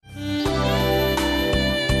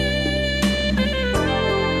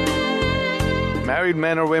married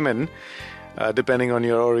men or women, depending on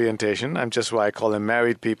your orientation. I'm just why I call them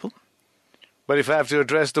married people. But if I have to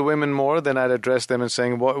address the women more, then I'd address them in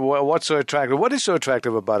saying, what's so attractive? What is so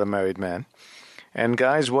attractive about a married man? And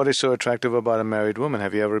guys, what is so attractive about a married woman?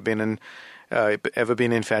 Have you ever been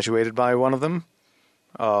infatuated by one of them?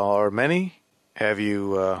 Or many? Have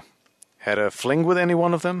you had a fling with any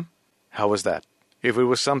one of them? How was that? If it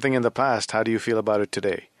was something in the past, how do you feel about it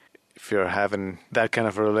today? If you're having that kind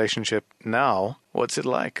of a relationship now, what's it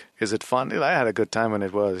like? Is it fun? I had a good time when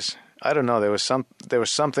it was. I don't know. There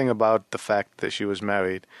was something about the fact that she was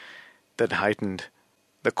married that heightened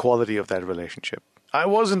the quality of that relationship. I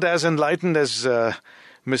wasn't as enlightened as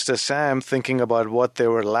Mr. Sam, thinking about what they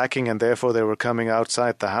were lacking and therefore they were coming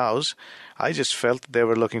outside the house. I just felt they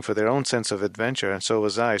were looking for their own sense of adventure, and so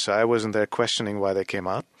was I. So I wasn't there questioning why they came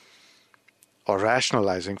out, or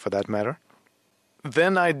rationalizing for that matter.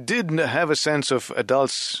 Then I did have a sense of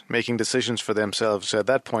adults making decisions for themselves. So at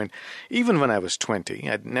that point, even when I was 20,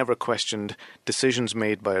 I'd never questioned decisions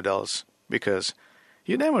made by adults, because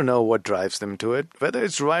you never know what drives them to it. Whether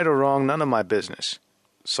it's right or wrong, none of my business.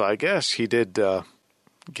 So I guess he did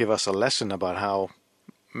give us a lesson about how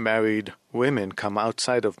married women come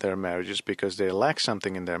outside of their marriages because they lack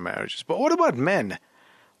something in their marriages. But what about men?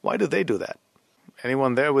 Why do they do that?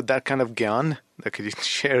 Anyone there with that kind of gyan that could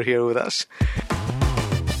share here with us?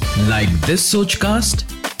 Like this Sochcast?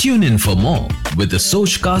 Tune in for more with the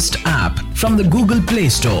Sochcast app from the Google Play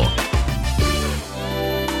Store.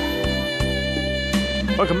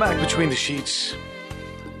 Welcome back Between the Sheets.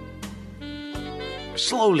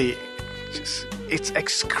 Slowly, it's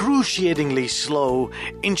excruciatingly slow,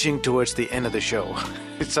 inching towards the end of the show.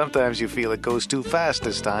 Sometimes you feel it goes too fast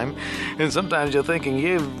this time, and sometimes you're thinking,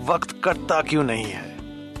 ye waqt katta kyun nahi hai?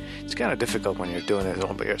 It's kind of difficult when you're doing it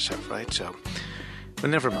all by yourself, right? So,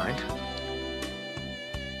 but never mind.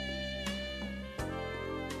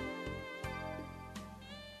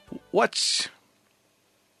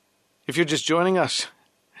 If you're just joining us,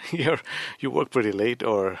 you work pretty late,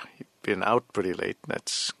 or you've been out pretty late.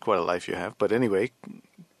 That's quite a life you have. But anyway,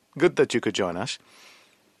 good that you could join us.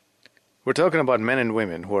 We're talking about men and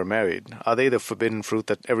women who are married. Are they the forbidden fruit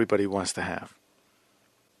that everybody wants to have?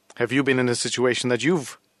 Have you been in a situation that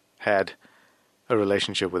you've had a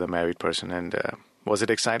relationship with a married person, and was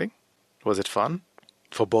it exciting? Was it fun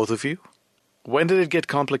for both of you? When did it get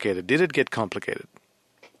complicated? Did it get complicated?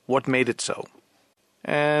 What made it so?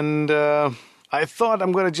 And I thought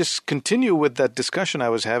I'm going to just continue with that discussion I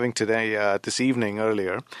was having today, this evening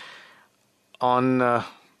earlier on, well,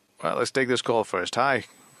 let's take this call first. Hi,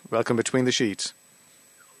 welcome Between the Sheets.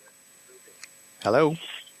 Hello?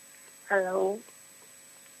 Hello.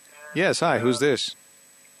 Yes, hi, who's this?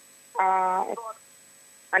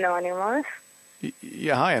 Anonymous.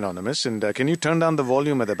 Yeah, hi, Anonymous. And can you turn down the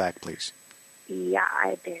volume at the back, please? Yeah,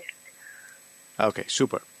 I did. Okay,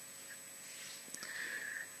 super.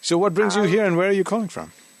 So what brings you here and where are you calling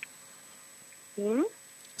from? I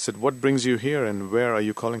said, what brings you here and where are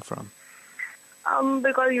you calling from?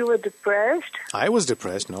 Because you were depressed. I was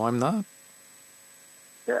depressed. No, I'm not.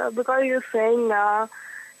 Because you're saying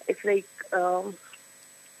it's like time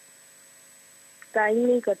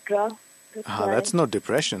nahi kat raha. That's not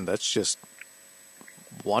depression. That's just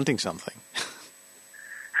wanting something.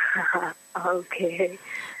 Okay.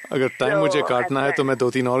 अगर time मुझे काटना है तो मैं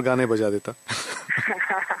 2-3 और गाने बजा देता.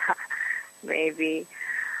 Maybe.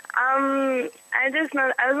 I was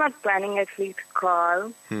not planning actually to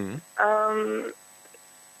call. I'm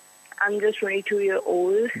just 22 years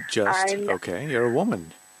old. Okay, you're a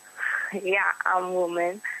woman. Yeah, I'm a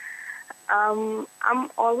woman. I'm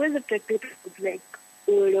always attracted to like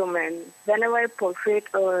older men. Whenever I portrait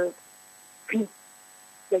or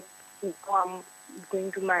like I'm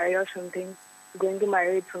going to marry or something, going to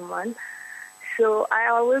marry with someone. So I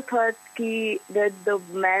always thought that the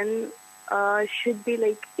man should be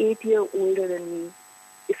like 8 years older than me,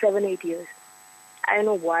 7-8 years. I don't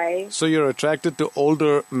know why. So you're attracted to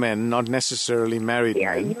older men, not necessarily married men.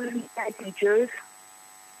 Yeah, usually teachers.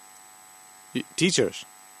 Teachers?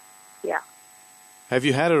 Yeah. Have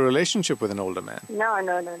you had a relationship with an older man? No.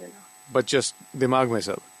 But just dimag mein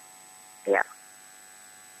sab? Yeah.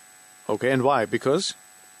 Okay, and why? Because?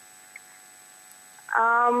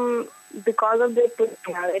 Because of their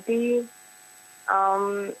personality.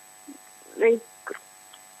 Like,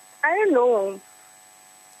 I don't know.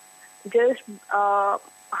 Just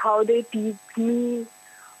how they teach me,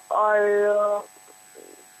 or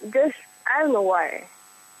just, I don't know why.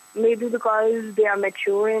 Maybe because they are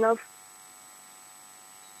mature enough.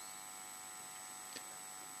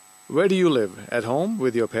 Where do you live? At home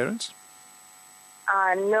with your parents?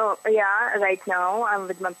 No, yeah, right now I'm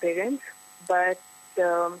with my parents, but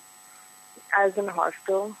I was in a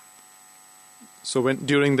hostel. So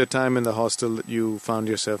during the time in the hostel, you found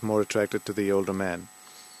yourself more attracted to the older man?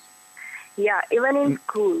 Yeah, even in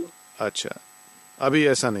school. अच्छा, अभी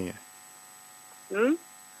ऐसा नहीं है?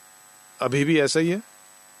 अभी भी ऐसा ही है?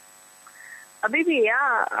 अभी भी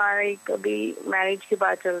अभी मैरिज की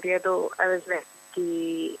बात चल रही है तो आई वाज लाइक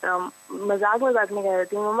कि मजाक में कह रही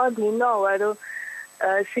थी मम्मा ढूंढना होगा तो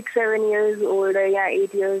 6-7 years older या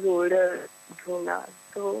 8 years older ढूंढना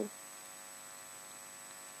तो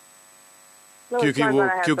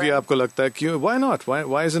क्योंकि आपको लगता है क्यों? Why not?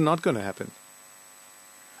 Why is it not going to happen?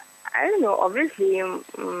 I don't know. Obviously,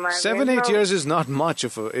 7-8 years is not much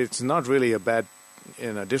of a. It's not really a bad,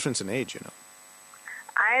 difference in age, you know.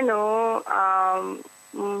 I know.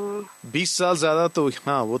 20 साल ज्यादा तो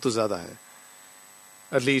हाँ वो तो ज्यादा है.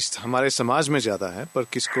 At least हमारे समाज में ज्यादा है, पर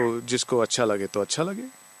जिसको अच्छा लगे तो अच्छा लगे.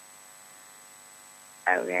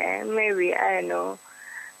 Okay, maybe I don't know.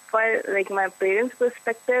 For like my parents'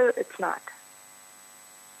 perspective, it's not.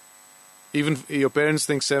 Even your parents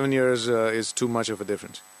think 7 years is too much of a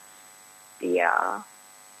difference. Yeah.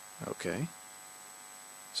 Okay.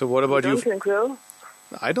 So what about you? You don't think so?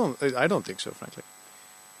 I don't think so, frankly.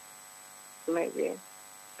 Maybe.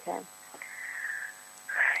 Okay.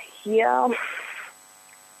 Yeah.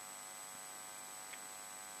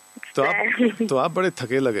 तो आप बड़े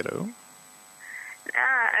थके लगे रहे हो.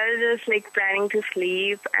 I was just like planning to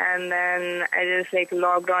sleep, and then I just like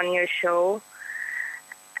logged on your show,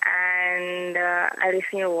 and I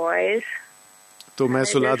listened to your voice. तो मैं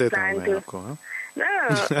सुला देता हूँ मैं आपको. No.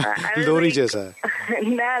 लोरी जैसा है.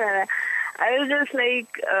 No. I was just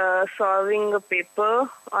like solving a paper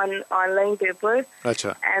online paper.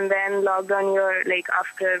 अच्छा. And then logged on your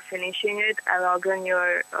after finishing it, I logged on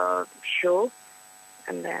your show,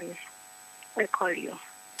 and then I called you.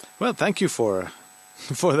 Well, thank you for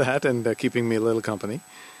that and keeping me a little company.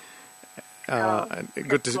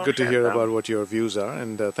 Good to hear about what your views are,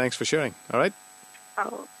 and thanks for sharing. All right.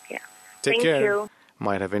 Oh yeah. Take care. Thank you.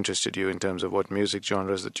 Might have interested you in terms of what music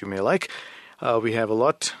genres that you may like. We have a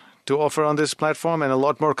lot to offer on this platform and a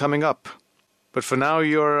lot more coming up. But for now,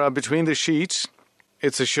 you're Between the Sheets.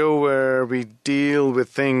 It's a show where we deal with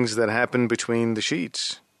things that happen between the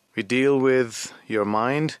sheets. We deal with your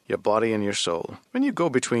mind, your body, and your soul. When you go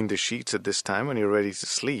between the sheets at this time, when you're ready to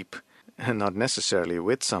sleep, and not necessarily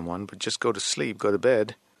with someone, but just go to sleep, go to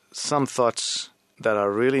bed, some thoughts that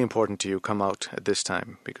are really important to you come out at this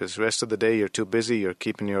time, because the rest of the day you're too busy, you're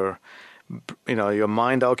keeping your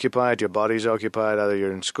mind occupied, your body's occupied, either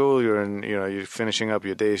you're in school, you're finishing up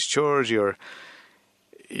your day's chores, you're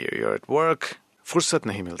at work. Fursat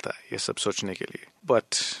nahi milta hai ye sab sochne ke liye.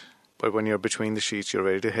 But when you're between the sheets, you're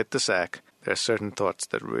ready to hit the sack, there are certain thoughts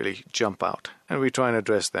that really jump out, and we try and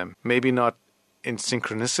address them. Maybe not in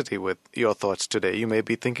synchronicity with your thoughts today. You may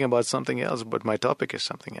be thinking about something else, but my topic is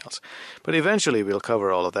something else. But eventually we'll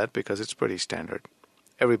cover all of that because it's pretty standard.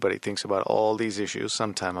 Everybody thinks about all these issues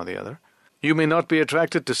sometime or the other. You may not be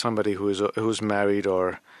attracted to somebody who's married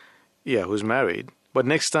who's married. But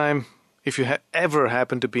next time, if you ever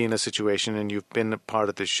happen to be in a situation and you've been a part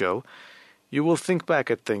of this show, you will think back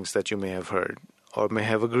at things that you may have heard or may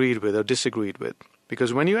have agreed with or disagreed with.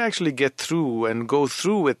 Because when you actually get through and go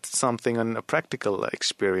through with something on a practical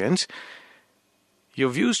experience, your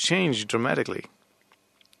views change dramatically.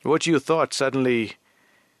 What you thought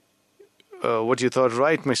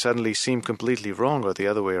right may suddenly seem completely wrong or the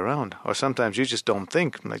other way around. Or sometimes you just don't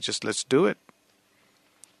think, let's do it.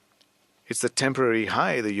 It's the temporary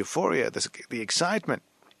high, the euphoria, the excitement.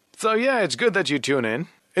 So yeah, it's good that you tune in.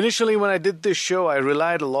 Initially, when I did this show, I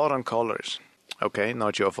relied a lot on callers. Okay,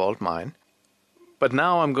 not your fault, mine. But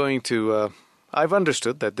now I'm going to, I've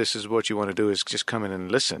understood that this is what you want to do is just come in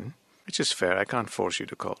and listen, which is fair. I can't force you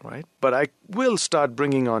to call, right? But I will start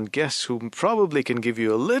bringing on guests who probably can give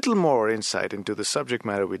you a little more insight into the subject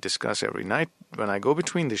matter we discuss every night when I go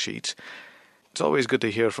between the sheets. It's always good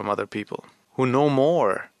to hear from other people who know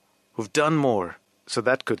more, who've done more. So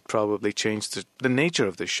that could probably change the nature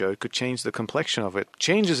of this show. It could change the complexion of it.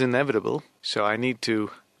 Change is inevitable, so I need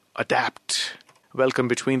to adapt. Welcome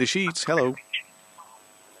Between the Sheets. Hello.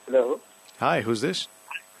 Hello. Hi, who's this?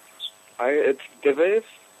 Hi, it's Devesh.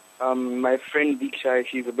 My friend Diksha,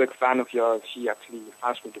 she's a big fan of yours. She actually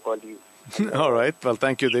asked me to call you. All right. Well,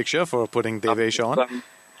 thank you, Diksha, for putting Devesh on.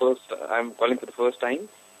 I'm calling for the first time.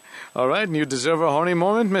 All right. And you deserve a horny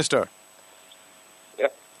moment, mister. Yeah.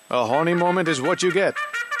 A horny moment is what you get.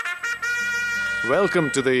 Welcome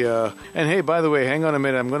to the... and hey, by the way, hang on a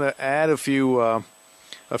minute. I'm going to add a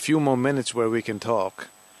few more minutes where we can talk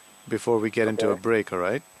before we get into a break, all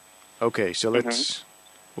right? Okay, so let's...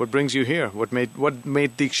 What brings you here? What made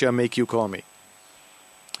Diksha make you call me?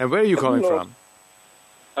 And where are you calling from?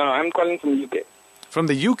 I'm calling from UK. From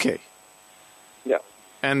the UK? Yeah.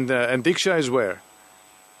 And Diksha is where?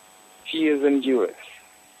 She is in US.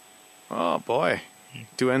 Oh, boy.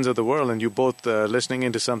 Two ends of the world, and you both listening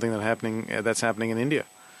into something that's happening in India.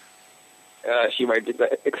 She might be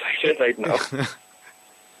excited right now.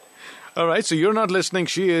 All right, so you're not listening.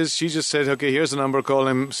 She is. She just said, okay, here's the number. Call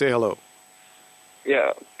him. Say hello.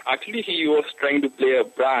 Yeah. Actually, he was trying to play a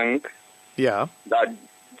prank. Yeah. That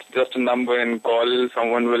just a number and call.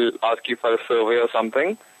 Someone will ask you for a survey or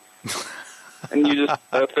something. And you just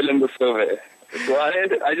fill in the survey. So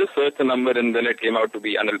I just searched the number and then it came out to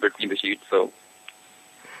be Anil between the sheets. So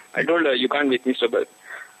I told her, you can't make me stupid.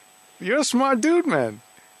 You're a smart dude, man.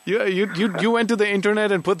 You went to the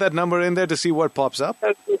internet and put that number in there to see what pops up?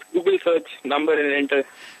 Just Google search number and enter.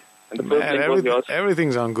 And the first link was yours.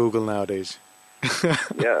 Everything's on Google nowadays.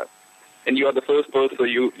 Yeah. And you are the first person, so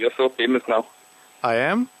you're so famous now. I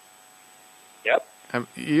am? Yep.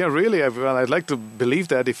 Yeah, really. I'd like to believe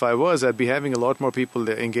that if I was, I'd be having a lot more people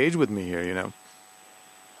to engage with me here, you know.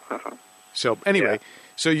 So, anyway,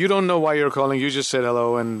 So you don't know why you're calling. You just said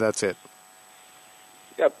hello and that's it.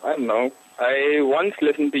 Yep, I don't know. I once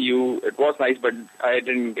listened to you. It was nice, but I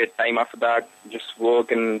didn't get time after that. Just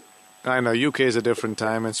work and... I know, UK is a different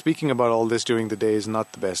time. And speaking about all this during the day is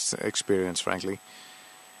not the best experience, frankly.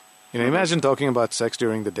 You know, imagine talking about sex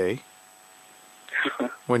during the day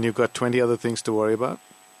when you've got 20 other things to worry about.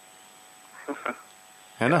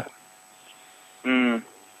 Hannah?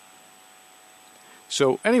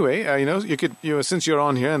 So anyway, you could, since you're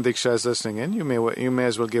on here and Diksha is listening in, you may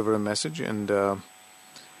as well give her a message and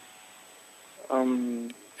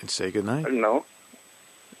say goodnight. I don't know.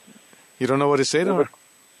 You don't know what to say to her?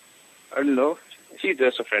 I don't know. She's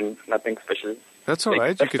just a friend, nothing special. That's all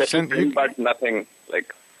right. You could send, but nothing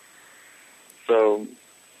like. So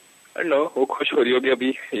I don't know. वो खुश हो रही होगी अभी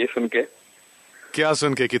ये सुन के. क्या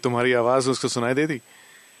सुन के कि तुम्हारी आवाज उसको सुनाई दे दी?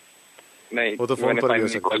 नहीं. वो तो फोन पर भी हो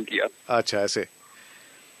सकता कॉल किया. अच्छा ऐसे.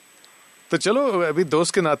 तो चलो अभी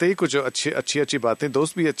दोस्त के नाते ही कुछ अच्छी बातें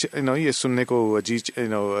दोस्त भी अच्छे ये सुनने को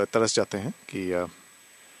तरस जाते हैं कि अब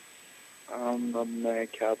मैं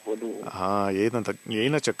क्या बोलूं. हाँ यही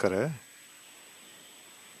ना चक्कर है.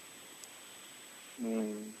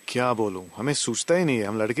 क्या बोलूं हमें सूझता ही नहीं है.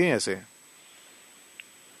 हम लड़के हैं ऐसे.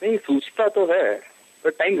 नहीं सूझता तो है पर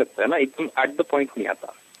टाइम लगता है ना. एकदम एट द पॉइंट नहीं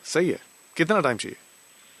आता. सही है. कितना टाइम चाहिए?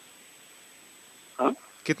 हाँ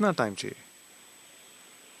कितना टाइम चाहिए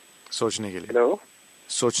सोचने के लिए? हेलो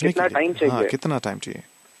सोचने के लिए टाइम चाहिए? हाँ कितना टाइम चाहिए?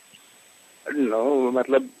 नो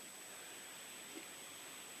मतलब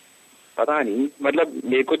पता नहीं. मतलब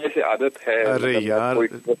मेरे को जैसे आदत है. अरे यार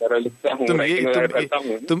लिखता हूँ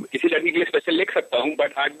तुम किसी लड़की के लिए स्पेशल लिख सकता हूँ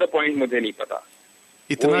बट एट द पॉइंट मुझे नहीं पता.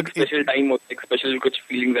 इतना स्पेशल टाइम होता है. स्पेशल कुछ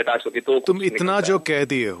फीलिंग्स अटैच होती तो तुम इतना जो कह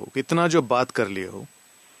दिए हो इतना जो बात कर लिए हो.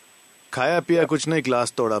 खाया पिया कुछ नहीं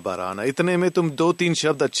गिलास तोड़ा 12 आना. इतने में तुम 2-3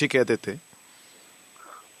 शब्द अच्छे कहते थे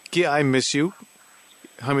कि आई मिस यू.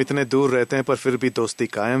 हम इतने दूर रहते हैं पर फिर भी दोस्ती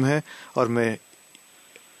कायम है. और मैं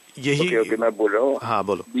यही ओके मैं बोल रहा हूँ. हाँ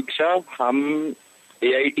बोलो. दीक्षा हम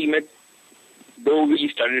AIT में दो वी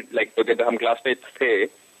स्टार्टेड लाइक टुगेदर. हम क्लासमेट्स थे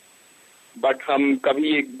बट हम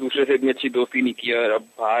कभी एक दूसरे से इतनी अच्छी दोस्ती नहीं की. और अब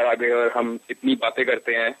बाहर आ गए और हम इतनी बातें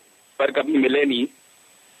करते हैं पर कभी मिले नहीं.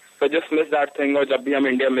 So just miss that thing. और जब भी हम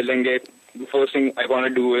इंडिया मिलेंगे the first thing I want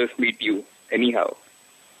to do is meet you anyhow.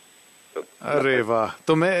 अरे वाह.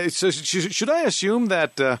 तो मैं should I assume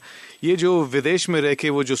that ये जो विदेश में रह के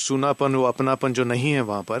वो जो सूनापन वो अपनापन जो नहीं है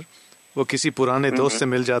वहाँ पर वो किसी पुराने दोस्त से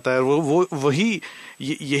मिल जाता है. वो वही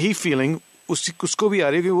यही फीलिंग उसको भी आ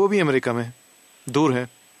रही है कि वो भी अमेरिका में दूर है.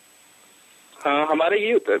 हाँ हमारा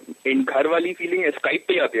ये होता है. इन घर वाली फीलिंग स्काइप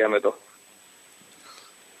पे आती है हमें. तो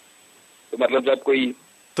मतलब जब कोई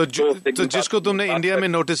तो जिसको तुमने इंडिया में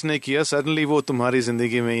नोटिस नहीं किया सडनली वो तुम्हारी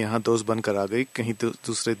जिंदगी में यहाँ दोस्त बनकर आ गई कहीं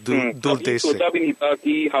दूसरे दूर देश से. सोचा भी नहीं था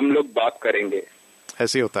कि हम लोग बात करेंगे.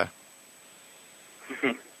 ऐसे होता है.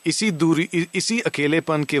 इसी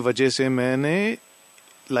अकेलेपन की वजह से मैंने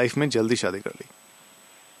लाइफ में जल्दी शादी कर ली.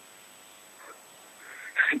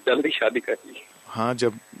 जल्दी शादी कर ली? हाँ.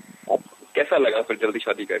 जब कैसा लगा फिर जल्दी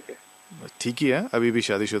शादी करके? ठीक ही है. अभी भी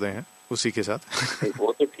शादीशुदा हैं उसी के साथ.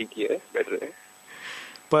 वो तो ठीक ही है. बेटर है.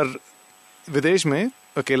 पर विदेश में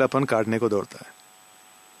अकेलापन काटने को दौड़ता है.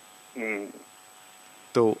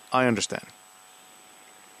 तो आई अंडरस्टैंड.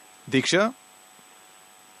 दीक्षा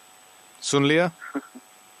सुन लिया?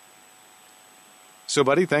 So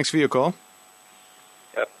buddy, thanks for your call.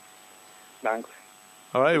 Yep. Thanks.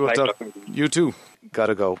 All right, we'll talk. You too.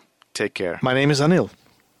 Gotta go. Take care. My name is Anil.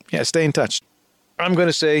 Yeah, stay in touch. I'm going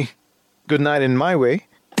to say good night in my way.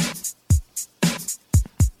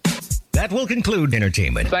 That will conclude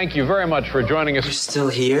entertainment. Thank you very much for joining us. You're still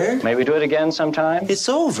here? Maybe do it again sometime. It's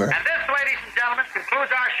over. And this, ladies and gentlemen,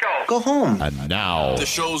 concludes our show. Go home. And now, the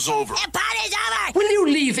show's over. The party's over. Will you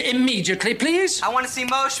leave immediately, please? I want to see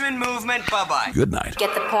motion, movement. Bye-bye. Good night.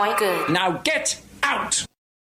 Get the point? Good. Now get out!